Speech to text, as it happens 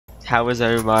How is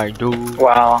everybody doing?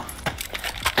 Wow.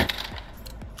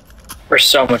 We're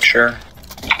so mature.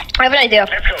 I have an idea.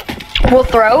 We'll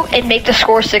throw and make the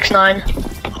score 6-9.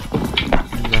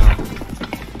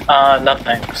 No. No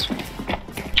thanks.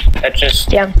 That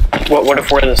just... Yeah. What if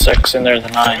we're the 6 and they're the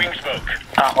 9?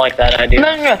 I don't like that idea.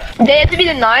 No. They have to be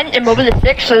the 9 and we'll be the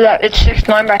 6 so that it's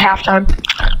 6-9 by halftime.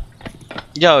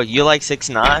 Yo, you like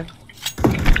 6'9"?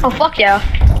 Oh, fuck yeah.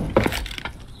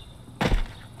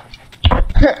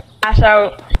 Ass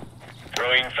out.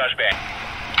 Throwing flashbang.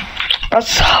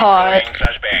 That's hot. Throwing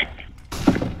flashbang.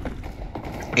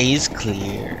 A's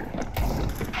clear.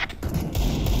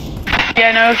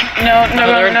 Yeah, no.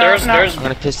 There's I'm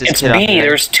gonna piss this it's kid off. B,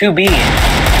 there's 2 B.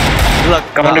 Look,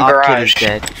 Going to the op kid garage. is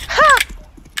dead.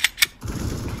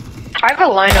 I have a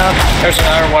lineup. There's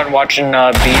another one watching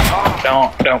B.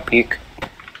 Don't peek.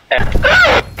 Yeah.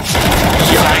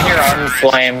 Behind your arm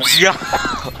flames. Yeah.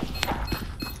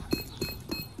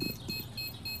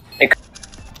 It-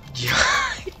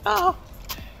 Oh.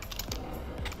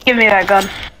 Give me that gun.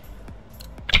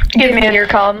 Give me your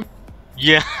com.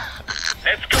 Yeah.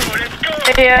 Let's go,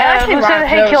 let's go! Yeah, actually who said, rocked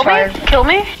hey, those kill me? hard. Kill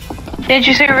me? Didn't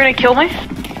you say you were gonna kill me?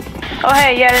 Oh,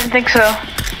 hey, yeah, I didn't think so.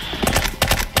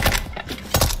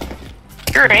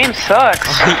 Your aim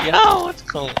sucks. Yo, what's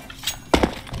going?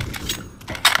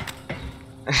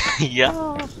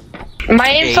 Yo. My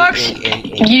aim sucks.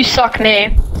 You suck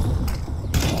me.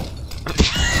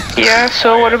 Yeah,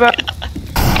 so what about...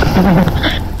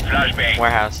 Flashbang.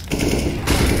 Warehouse.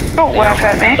 Don't laugh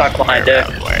at me. Suck my dick.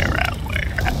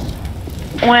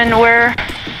 When we're...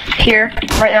 Here,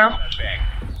 right now.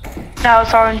 Flashbang. Now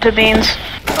it's on to beans.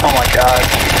 Oh my god.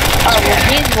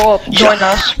 Beans will join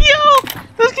us. Yo,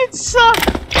 those kids suck.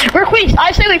 Requeese,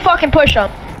 I say we fucking push them.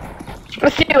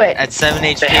 Let's do it. At 7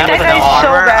 HP They have with the that guy's so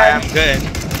armor, bad. I'm good.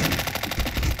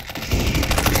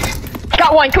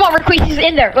 Got one. Come on, Requeese, he's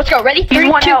in there. Let's go. Ready? 3, 2,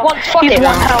 1. He's 1 health. Fuck He's it.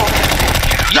 1 health.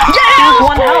 Yeah! He's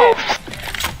 1 health.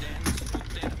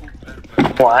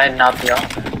 Why not the other?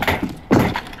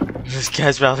 This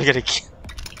guy's probably gonna kill.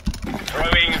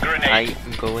 Throwing grenade.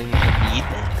 I'm going to eat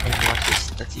and watch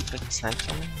this. Let's see if I can snipe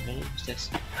someone. Maybe it's this.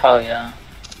 Oh yeah.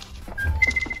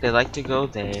 They like to go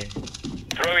there.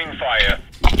 Throwing fire.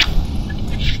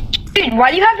 Dude,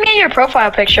 why do you have me in your profile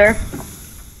picture?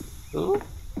 Who?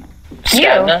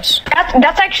 Sadness.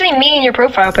 That's actually me in your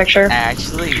profile picture.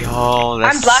 Actually, yo,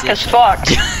 that's I'm black sick. as fuck.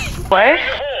 What?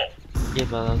 Yeah,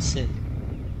 but that's sick.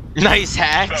 Nice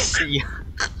hacks. Yeah.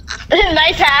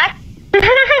 Nice hack.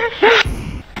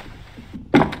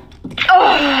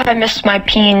 Oh, I missed my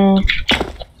peen.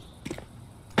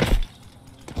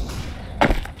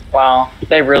 Wow.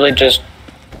 They really just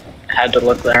had to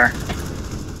look there.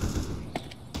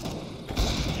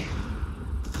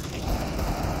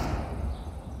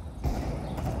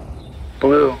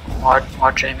 Blue.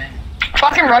 Watch Amy.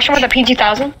 Fucking Russian with a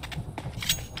P2000.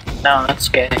 No, that's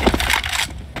gay.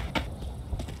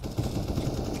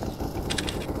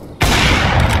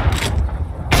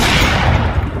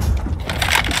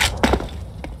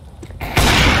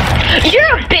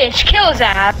 You're a bitch. Kill his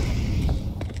ass.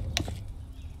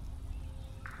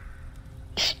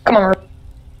 Come on.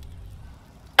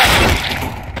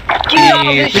 Do you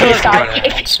know this shit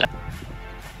guy?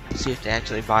 See if they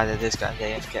actually buy that this guy's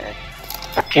AFK.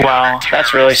 Wow,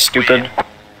 that's really stupid.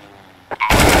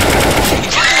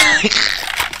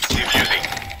 Diffusing.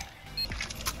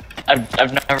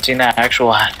 I've never seen that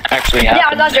actually happen. Yeah,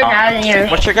 I'm not doing that in you.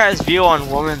 What's your guys' view on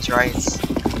women's rights?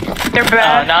 They're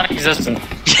bad. Non-existent.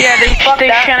 Yeah, they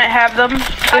that. shouldn't have them. I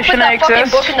They put shouldn't that fucking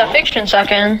exist. book in the fiction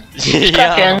second.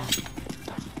 Yeah.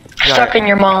 Stuck in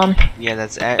your mom. Yeah,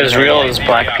 that's As real as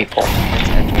black people.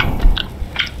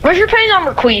 Where's your pay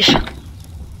number, Queez?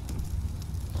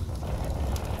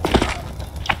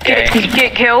 Okay.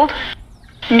 Get killed?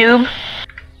 Noob.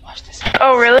 Watch this.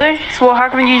 Oh, really? Well, how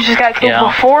come you just got killed Yeah.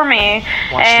 before me?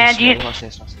 Watch And this. you... Watch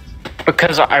this. Watch this.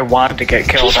 Because I wanted to get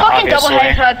killed, He's fucking double obviously.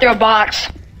 headshot through a box.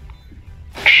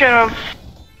 Shut up.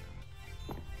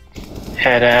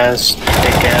 Head ass,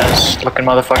 dick ass, looking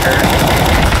motherfucker.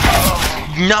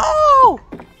 No!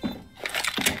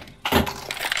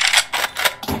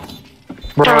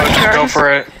 Bro, just go charges.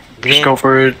 for it. Get Just in. go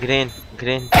for it. Get in. Get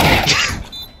in.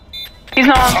 He's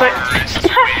not on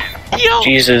foot. Yo!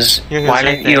 Jesus, Here he is, why right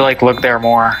didn't you there. like look there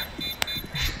more?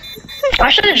 I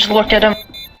should have just looked at him.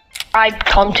 I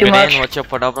come too Get much. in. What's your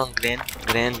problem? Get in.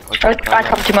 Get in. What's I your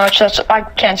problem? come too much. That's I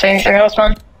can't say anything else,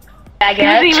 man. He was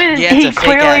Baguette. even... Yeah, he it's a fake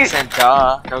clearly... accent,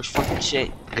 duh. No fucking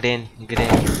shit. Get in. Get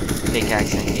in. Fake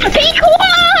accent.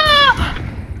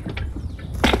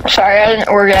 Sorry, I didn't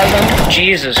orgasm.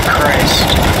 Jesus Christ.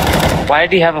 Why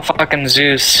did he have a fucking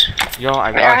Zeus? Yo,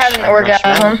 I had an rushed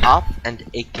orgasm. man up and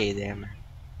AK them.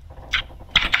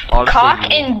 All for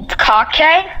Cock you. and cock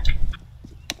K?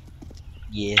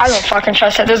 Yes. I don't fucking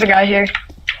trust that. There's a guy here.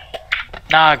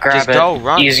 Nah, grab Just it. go,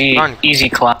 run, easy, run. easy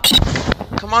claps.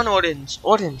 Come on, Orange.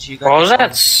 Orange, you got What was this that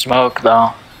one. smoke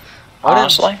though? Orange.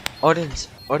 Honestly, Orange,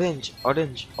 orange,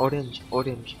 orange, orange,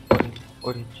 orange, orange,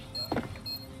 orange.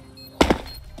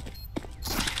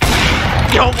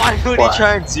 Yo, why would he What?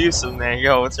 try and Zeus him there?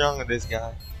 Yo, what's wrong with this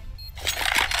guy?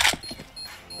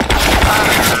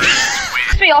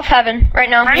 It's me off heaven right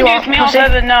now. You want me off pussy?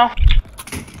 heaven now.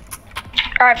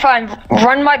 Alright, fine.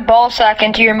 Run my ball sack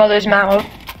into your mother's mouth.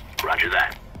 Roger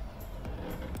that.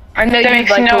 I know That you'd makes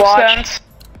like no to watch. sense.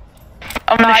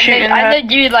 I'm gonna shoot you in the I head.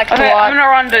 know you'd like to Okay, I'm watch. gonna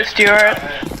run this, do you alright?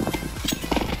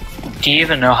 do you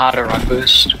even know how to run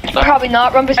boost? Probably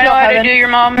not. Run I know off how to heaven. do your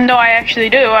mom. No, I actually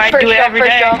do. I First do it jump, every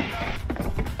first day. jump.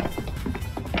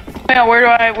 Yeah,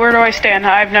 where do I stand?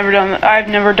 I've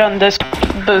never done this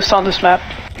boost on this map.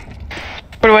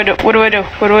 What do I do? What do I do?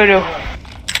 What do I do?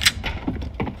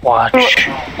 Watch.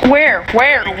 Where?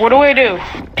 What do I do?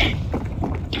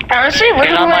 Honestly, where do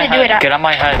Get we on want my to do it head. at? Get on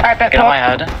my head. Alright, bet, Get on Paul. my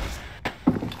head.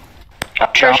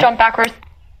 First jump backwards.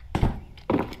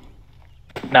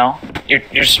 No,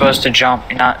 you're supposed to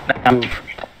jump, not move.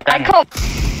 I Then, call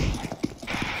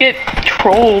Get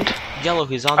trolled. Yellow,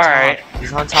 he's on Alright. top.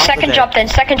 He's on top second of jump then.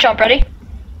 Second jump, ready?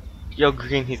 Yo,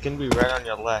 Green, he's gonna be right on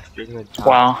your left. You're gonna jump.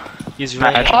 wow. He's right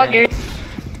Imagine. Oh, there. dude.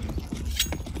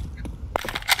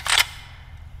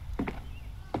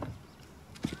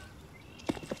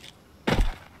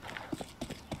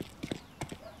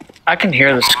 I can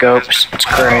hear the scopes. It's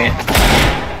great.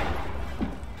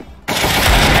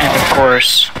 And of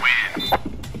course,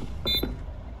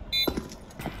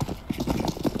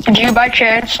 Do you by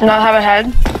chance not have a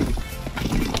head?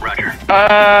 Roger.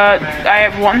 I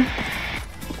have one.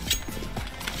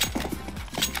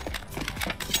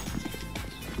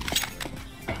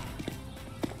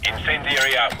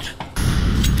 Incendiary out.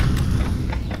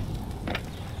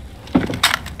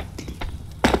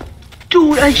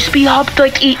 Dude, I just be hopped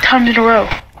like 8 times in a row.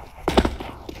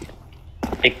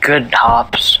 a good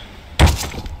hops.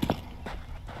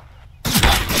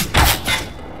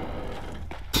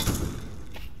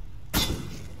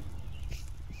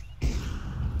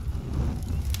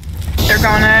 They're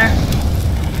going there.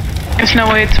 There's no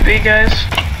way it's B, guys.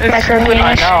 It's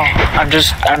I know. I'm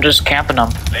just camping them.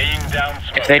 Laying down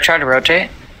smoke. If they try to rotate,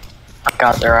 I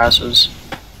got their asses.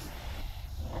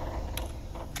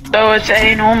 So it's A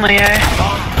and only A.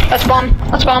 Let's bomb.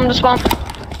 Let's bomb. Let's bomb.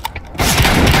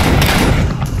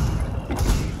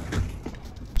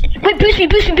 Wait, boost me,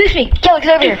 boost me, boost me. Kelly,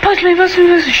 get over here. Buzz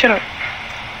me, shut up.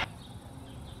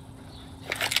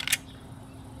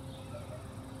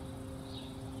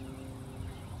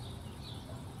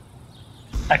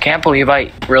 I can't believe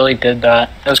I really did that.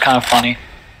 It was kind of funny.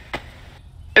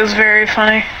 It was very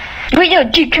funny. Wait, no,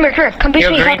 dude, come here. Come boost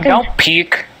Yo, me. Green, fucking- don't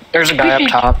peek. There's a guy up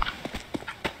Boost me. top.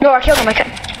 No, I killed him. I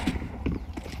killed.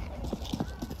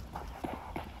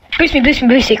 Boost me, boost me,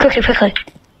 boost me. Quickly, quickly.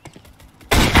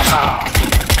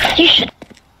 You should.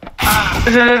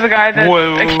 Is it the guy that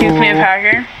Whoa. accused me of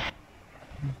hacking?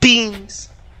 Beans.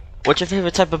 What's your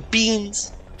favorite type of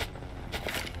beans?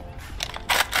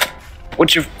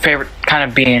 What's your favorite kind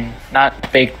of bean?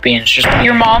 Not baked beans, just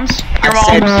Your mom's? Your I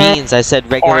said mom's? beans. I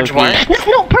said regular Orange beans. one?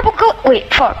 No, purple goat.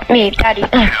 Wait, fuck me, Daddy.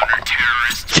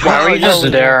 Why were you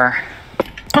just there?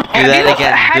 Do that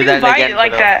again. How Do do you that buy again. it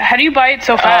like Widow. that? How do you buy it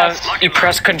so fast? You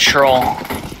press control,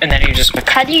 and then you just.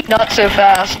 How do you not so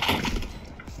fast?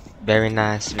 Very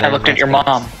nice. I Very looked nice, at your guys.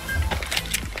 mom.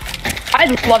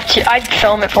 I'd love to. I'd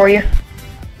film it for you.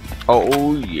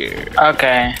 Oh yeah.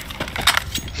 Okay.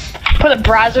 Put the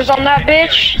browsers on that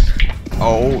bitch.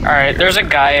 Oh. Alright, there's a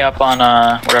guy up on,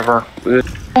 whatever. Literally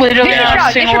Get your not a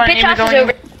shot. Get single your one bitch even asses going.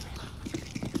 over.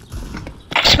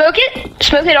 Smoke it.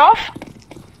 Smoke it off.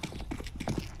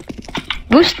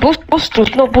 Boost, boost, boost,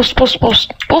 boost. No, boost, boost,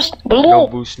 boost. Boost, No below.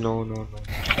 boost. No, no, no.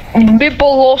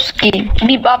 Bibolowski.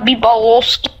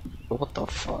 Bibolowski. What the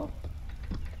fuck?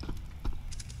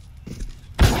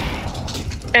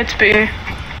 It's B.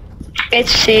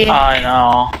 It's C. I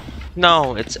know.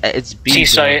 No, it's B. C bro.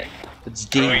 site. It's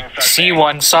D. Throwing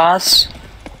flashbang. C1 sauce.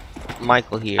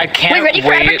 Michael here. I can't ready for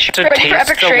wait epic- to ready for taste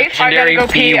epic the strafe? I gotta legendary go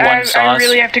pee. B1 I sauce.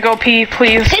 really have to go pee,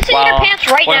 please. Piss in your Wow. pants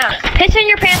right What- now. Piss in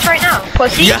your pants right now,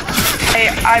 pussy. Yeah.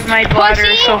 My bladder is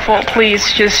Pussy. so full.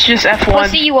 Please, just F1.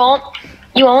 Pussy, you won't.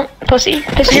 You won't. Pussy.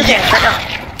 Piss in your pants right now.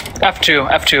 F2,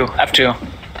 F2, F2.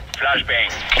 Flashbang.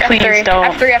 Please F3, don't.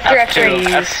 F3, F3, F3.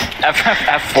 Please.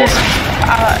 F4.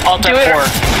 Just, Alt do it. F4.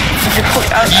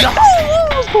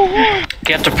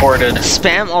 get deported.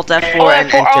 Spam Alt F4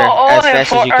 and enter as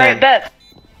fast as you can. Alright, bet.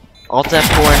 Alt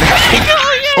F4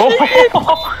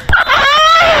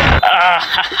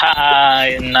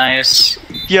 and Nice.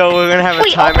 Yo, we're gonna have a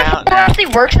Wait, Alt timeout F4 now. actually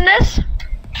works in this?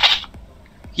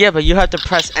 Yeah, but you have to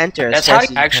press enter as That's how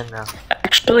fast you as you can now.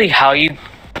 actually how you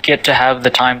get to have the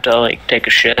time to like take a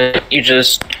shit. You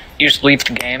just leave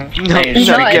the game. And you just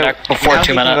no, get back before now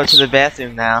 2 we can go minutes. to the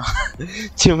bathroom now.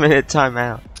 2-minute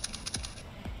timeout.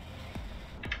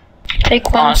 Take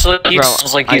one. Honestly, he Bro,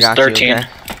 sounds like I he's got 13. you, okay?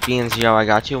 Being 0, I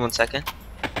got you. 1 second.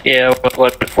 Yeah,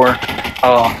 what for?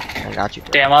 Oh, I got you.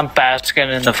 Bro. damn! I'm basking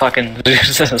in the fucking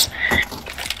Zeus.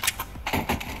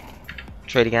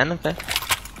 Trade again, okay?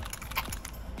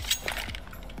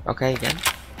 Okay, again.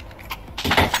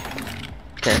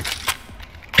 Okay.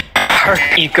 Our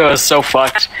eco is so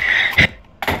fucked.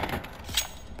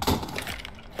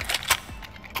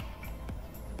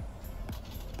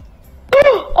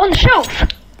 On the shelf!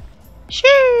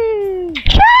 Shoo!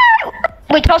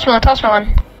 Wait, toss me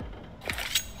one.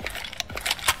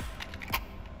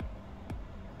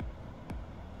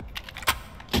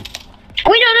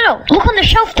 Wait, no. Look on the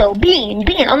shelf though. Bean,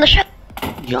 on the shelf.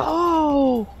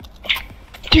 Yo!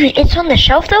 Dude, it's on the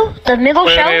shelf though? The middle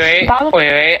shelf? Bottom?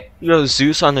 Wait. Yo,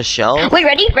 Zeus on the shelf? Wait,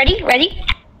 ready?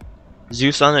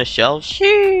 Zeus on the shelf?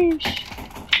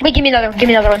 Sheesh! Wait, give me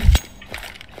another one.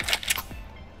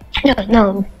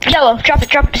 No. Yellow, drop it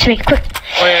to me, quick.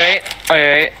 Wait.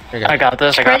 I got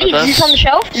this. Ready? Zeus on the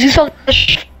shelf?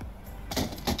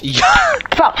 Yeah!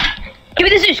 Stop. Give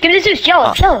me the Zeus,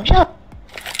 yellow. Give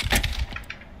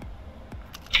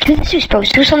me the Zeus, bro.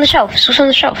 Zeus on the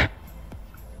shelf.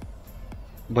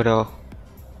 But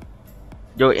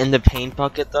yo, in the paint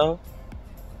bucket though?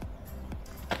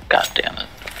 God damn it.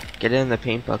 Get it in the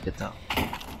paint bucket though.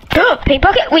 Paint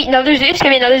bucket? Wait, another Zeus? Give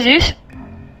me another Zeus.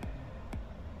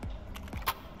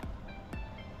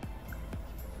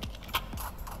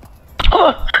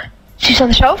 Oh, Zeus on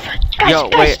the shelf? Guys,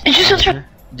 wait. Zeus on the shelf.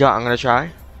 Yo, I'm gonna try.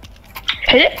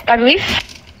 Hit it, I believe.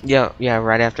 Yo, yeah,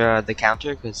 right after the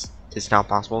counter, because it's not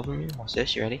possible for me. Watch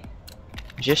this, you ready?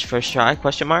 Just first try,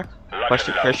 question mark? First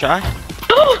try?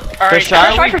 Alright,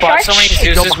 try? we bought so many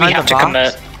Go Zeuses, we behind have the to box.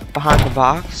 commit. Behind the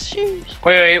box? Sheesh.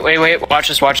 Wait. Watch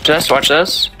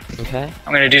this. Okay.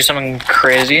 I'm gonna do something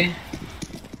crazy.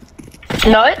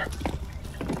 Nut?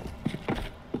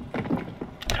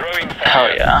 Throwing fire. Hell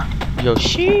yeah. Yo,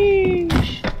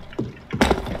 sheesh.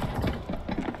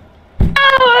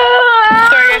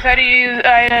 Sorry guys,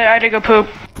 I had to go poop.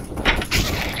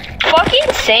 Fucking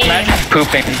insane. Imagine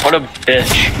pooping. What a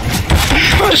bitch.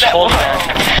 Just hold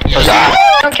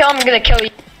on. Don't kill him, I'm gonna kill you.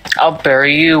 I'll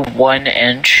bury you 1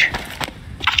 inch.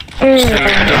 So you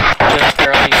just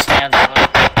barely stand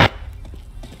up.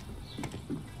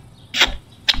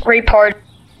 Rape hard.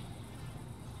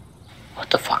 What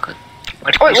the fuck?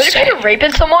 What Wait, what if you're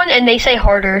raping someone and they say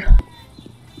harder?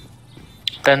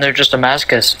 Then they're just a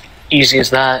masochist. Easy as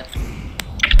that.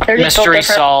 They're just built Mystery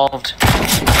different. solved.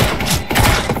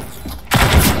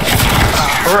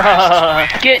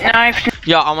 Bruh. Get knifed.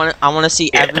 Yo, I wanna see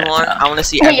everyone. I wanna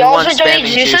see Wait, you everyone also donate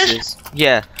spamming juices? juices.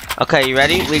 Yeah. Okay, you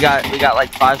ready? We got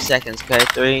like 5 seconds. Okay,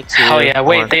 3, 2. Hell yeah!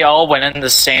 Wait, 1. they all went in the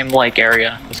same like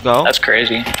area. Let's go. That's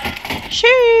crazy.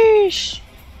 Sheesh.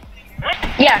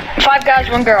 Yeah, 5 guys,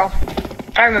 1 girl.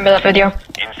 I remember that video.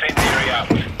 Incendiary out.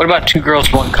 What about 2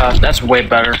 girls, 1 cup? That's way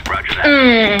better. Roger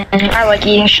that. I like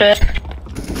eating shit.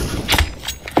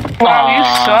 Wow, you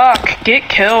Aw. suck. Get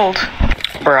killed.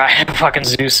 Bruh, I had fucking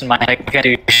Zeus in my head. I can't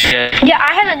do shit. Yeah,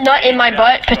 I had a nut in my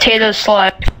butt, potato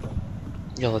slut.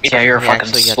 Yo, let's Yeah, you're a definitely fucking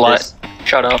actually get slut. this.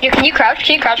 Shut up. Can you crouch?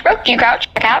 Bro? Can you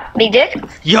crouch? Cap? Big dick?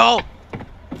 Yo.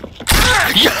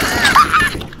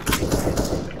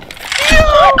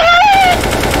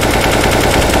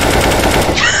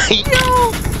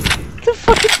 Yo. They're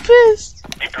fucking pissed.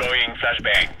 Deploying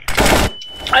flashbang.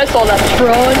 I saw that.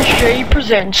 Ron Shay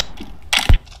presents.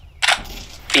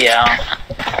 Yeah.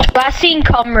 Last scene,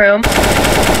 cum room.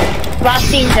 Last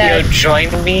scene, Yo, dead.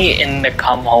 join me in the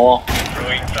cum hole.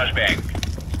 Throwing flashbang.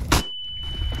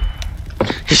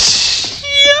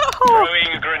 Yo. Throwing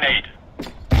a grenade.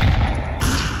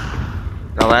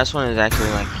 The last one is actually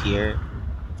like here.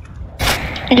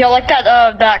 Yo, like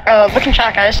that, looking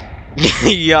shot, guys.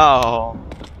 Yo.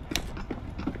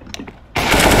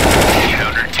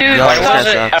 Dude, Yo, Why that was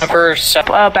it sucks. ever set?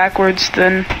 backwards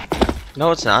then.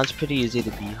 No, it's not. It's pretty easy to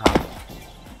be hot.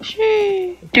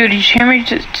 Dude, you hear me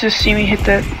just see me hit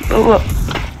that? Oh, look.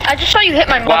 I just saw you hit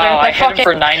my mother. Wow, I like hit him fucking.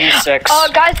 for 96.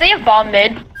 Guys, they have bomb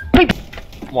mid. Wait,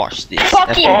 Watch this.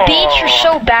 fucking Oh. beats, you're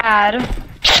so bad.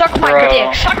 Suck my Bro.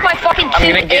 dick. Suck my fucking I'm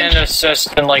gonna get an 2-inch.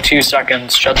 assist in like 2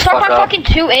 seconds. Shut the Suck fuck my up. fucking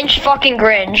 2-inch fucking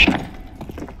gringe.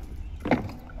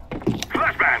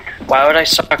 Why would I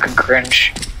suck a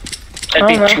cringe? That'd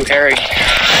be too hairy.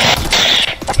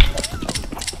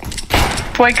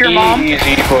 Like your mom?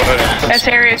 Easy for it. As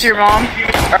hairy as your mom?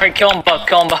 Alright, kill them both,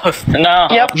 kill them both. No.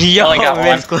 Yep. Yo, only got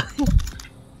one.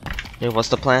 Hey, what's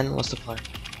the plan? What's the plan?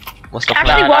 What's the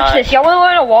Actually, plan? watch this. Y'all wanna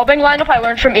learn a wallbang lineup I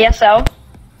learned from ESL?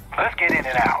 Let's get in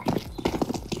and out.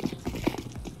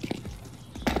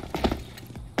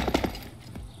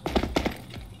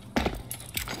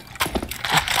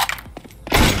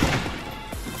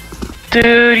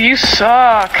 Dude, you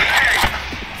suck.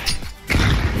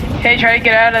 Hey, try to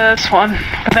get out of this one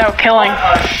without killing.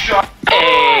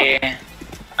 Hey,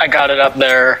 I got it up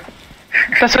there.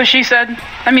 That's what she said.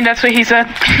 I mean, that's what he said.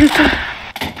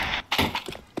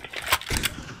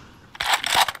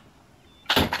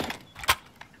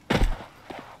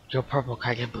 Yo, purple,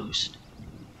 can I get boost?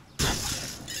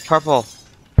 Purple.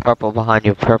 Purple behind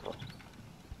you, purple.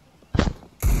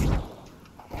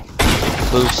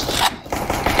 Boost.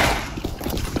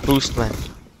 Boost, man.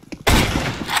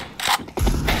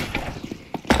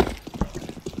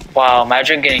 Wow,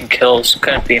 imagine getting kills.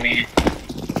 Couldn't be me.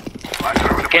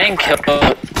 Getting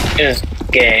killed is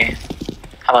gay.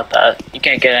 How about that? You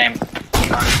can't get any.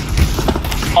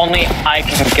 Only I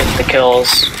can get the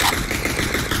kills.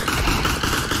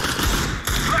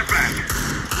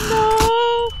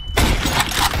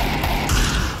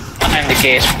 I'm the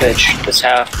gayest bitch this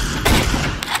half.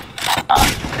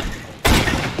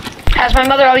 As my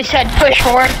mother always said, push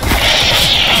forward.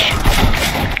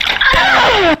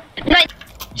 Nice.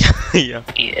 Yeah.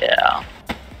 Yeah.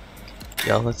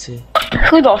 Yo, let's see.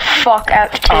 Who the fuck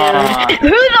F2? Who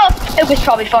the? It was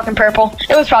probably fucking purple.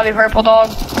 It was probably purple, dog.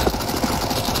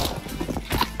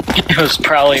 It was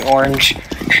probably orange.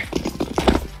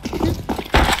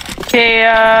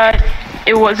 Okay,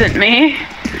 it wasn't me.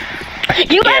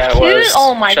 You Yeah, got it two? was.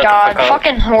 Oh my Shut the god. fuck up.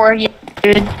 Fucking whore, you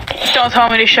dude. Don't tell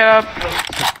me to shut up.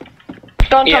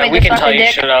 Don't tell Yeah, me we to can suck tell a you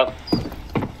dick. shut up.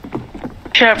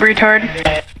 Shut up, retard.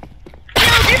 Yo,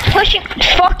 they're pushing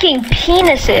fucking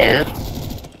penises.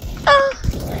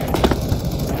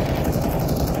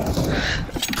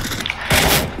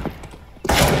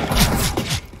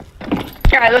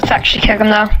 Alright, let's actually kick him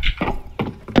now.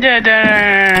 Put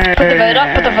the vote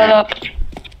up, put the vote up.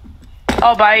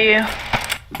 I'll buy you.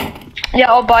 Yeah,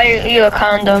 I'll buy you a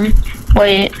condom.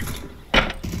 Wait.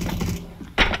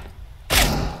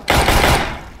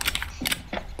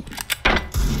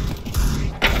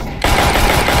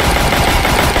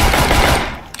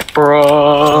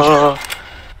 Bruh.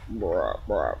 Bruh,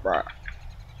 bruh, bruh.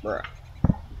 Bruh.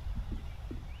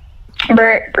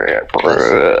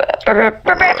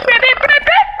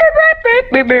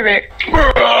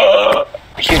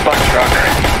 He's by truck.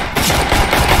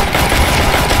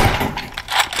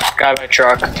 Guy by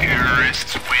truck.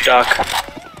 Duck.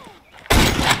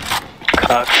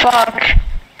 Cuck. Fuck.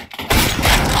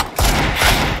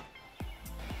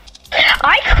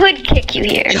 I could kick you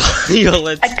here. Yo,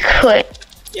 let's. I could.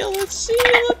 Yo, let's see.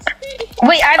 Let's see.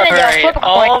 Wait, I have an idea. Alright, Flip a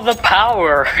all coin. the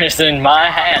power is in my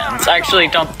hands. Actually,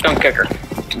 don't kick her.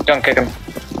 Don't kick him.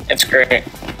 It's great.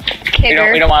 We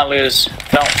Kicker. don't want to lose.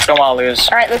 Don't want to lose.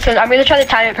 Alright, listen, I'm gonna try to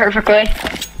time it perfectly.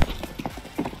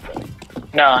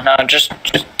 No, just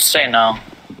say no.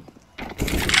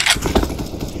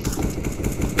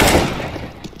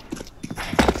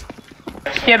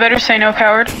 Yeah, better say no,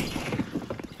 coward.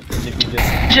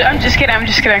 I'm just kidding, I'm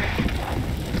just kidding.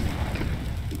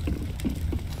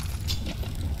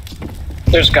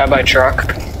 There's a guy by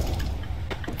truck.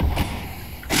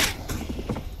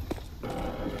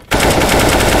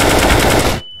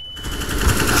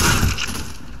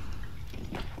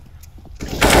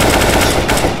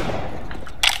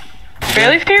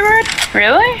 Really, Freebird?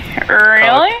 Really?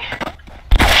 Really?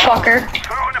 Fucker.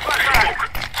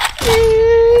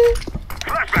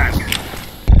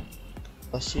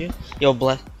 Bless you. Yo,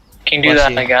 bless. Can you do Bless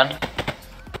that you. again?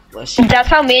 Bless you. That's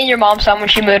how me and your mom sound when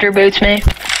she motor boots me.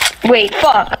 Wait,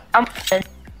 fuck.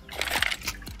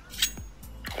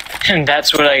 And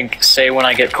that's what I say when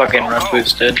I get fucking run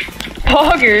boosted.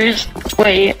 Poggers.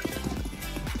 Wait.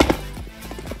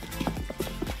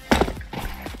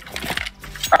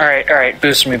 Alright,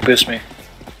 boost me.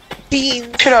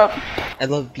 Beans. Shut up. I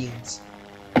love beans.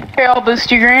 Here, I'll boost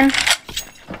you, Green.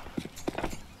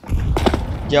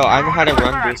 Yo, I know how to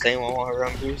run boost. Anyone want a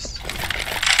run boost?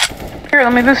 Here,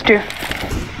 let me boost you.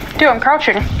 Dude, I'm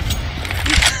crouching.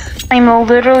 I'm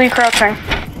literally crouching.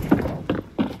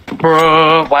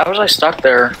 Bruh, why was I stuck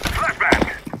there?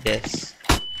 Yes.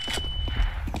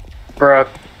 Bruh,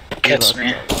 gets love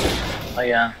me. Oh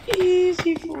yeah.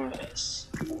 Easy for us.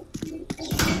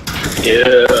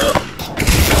 Yeah.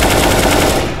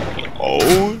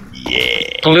 Oh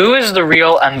yeah. Blue is the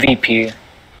real MVP.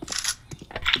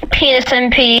 Penis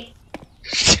MP.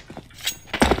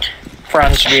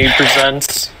 Franz J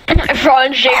presents.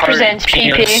 Franz J Hard presents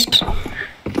penis. PP.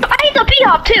 I need the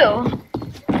B-hop too.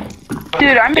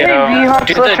 Dude, I'm hitting Yo,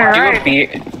 B-hops do left and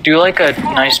right. do like a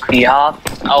nice B-hop.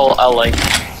 I'll like.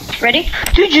 Ready?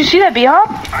 Dude, did you see that B-hop?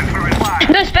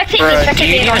 No, spectate me, Bro, do spectate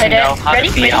you me, I'll even hit know it. how Ready?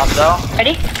 to B-hop though?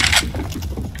 Ready?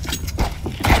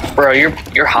 Bro,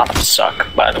 your hops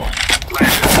suck, by the way.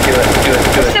 Do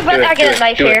it. So, but I get a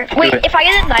knife here. Wait, if I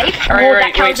get a knife, will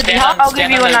that count as a B-hop? I'll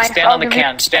give you a knife. Stand on the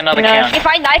can. Stand on the you a can. If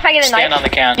I knife, I get a Stand on knife.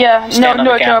 the can. Yeah, no, Stand on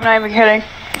no, the can. I'm not even kidding.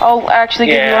 I'll actually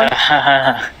give you one.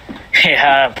 Yeah.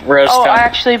 Yeah, roast Oh, him. I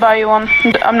actually buy you one.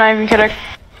 I'm not even kidding.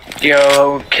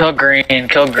 Yo, kill green,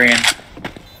 kill green.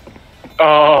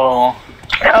 Oh.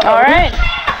 Alright.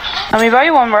 Let me buy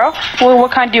you one, bro. Well,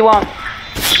 what kind do you want?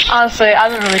 Honestly, I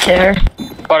don't really care.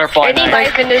 Butterfly Any knife.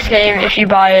 knife in this game, if you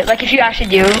buy it, like if you actually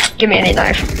do, give me any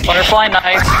knife. Butterfly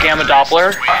knife, gamma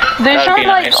Doppler. There's That'd be not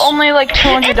like nice. only like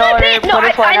 $200 It's a bit- no,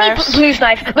 butterfly I need knives. blue's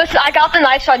knife. Listen, I got the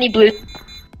knife, so I need blue.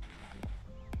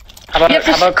 How You have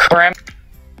to about crimp?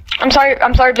 I'm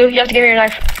sorry, blue. You have to give me your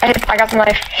knife. I got the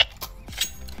knife.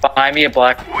 Buy me a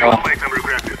black girl. Make some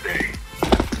regret this day.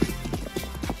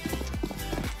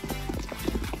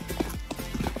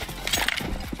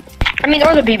 I mean,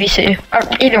 or the BBC.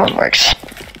 Or either one works.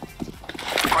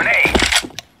 Grenade.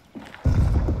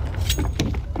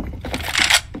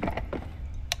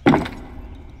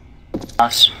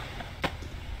 Us.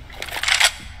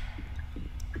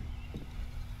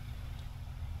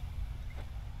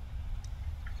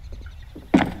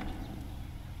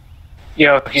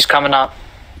 Yo, he's coming up.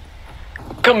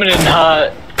 Coming in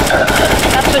hot.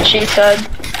 That's what she said.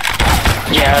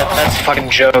 Yeah, that's a fucking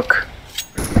joke.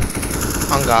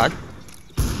 On God.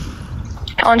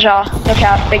 On jaw, no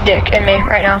cap, big dick in me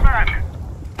right now.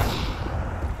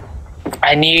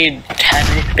 I need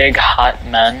 10 big hot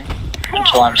men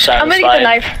until I'm satisfied. I'm gonna get the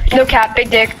knife. No cap,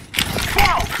 big dick.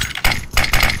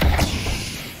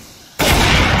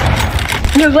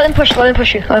 No, let him push you, let him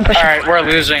push you. Alright,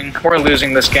 we're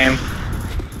losing this game.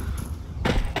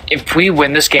 If we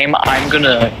win this game, I'm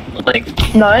gonna, like,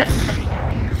 Not.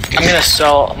 I'm gonna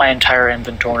sell my entire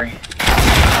inventory.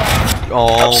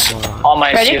 Oh. All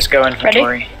my Ready? CSGO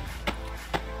inventory.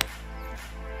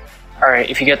 Alright,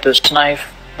 if you get this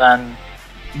knife, then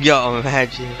Yo,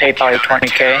 imagine. PayPal you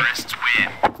 20k.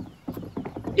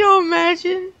 Yo,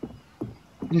 imagine.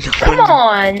 Come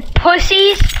on,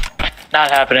 pussies.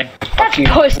 Not happening. That's Fuck you.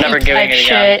 pussy Never giving type it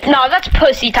again. shit. No, that's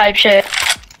pussy type shit.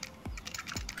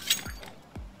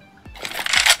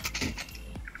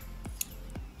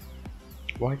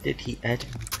 Why did he add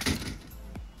me?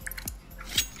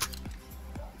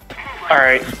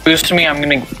 Alright, boost me, I'm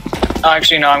gonna...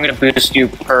 Actually, no, I'm gonna boost you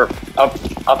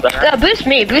up there. Boost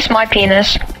me, boost my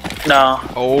penis. No,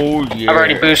 Oh, yeah. I've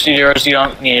already boosted yours, you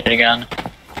don't need it again.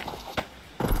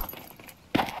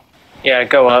 Yeah,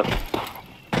 go up.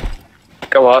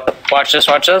 Go up. Watch this,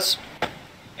 watch this.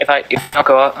 If I don't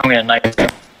go up, I'm gonna knife you.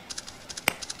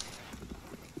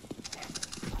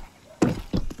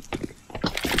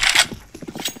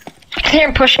 I think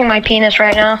I'm pushing my penis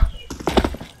right now.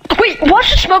 Wait,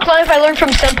 watch the smoke knife I learned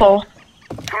from Simple.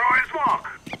 Throw in smoke.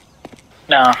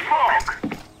 No,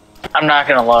 Smoke. I'm not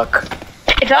gonna look.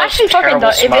 It's actually fucking terrible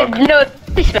done. smoke. No,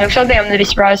 it's smoke, so I think I'm gonna be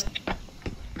surprised.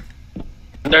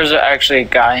 There's actually a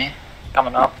guy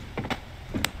coming up.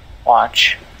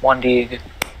 Watch. 1D.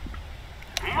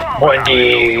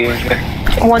 1D.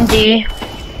 1D.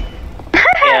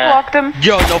 Yeah. Blocked him.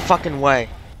 Yo, no fucking way.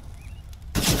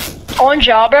 On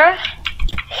job, bruh.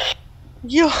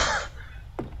 Yo.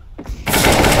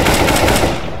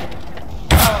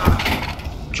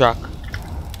 Truck.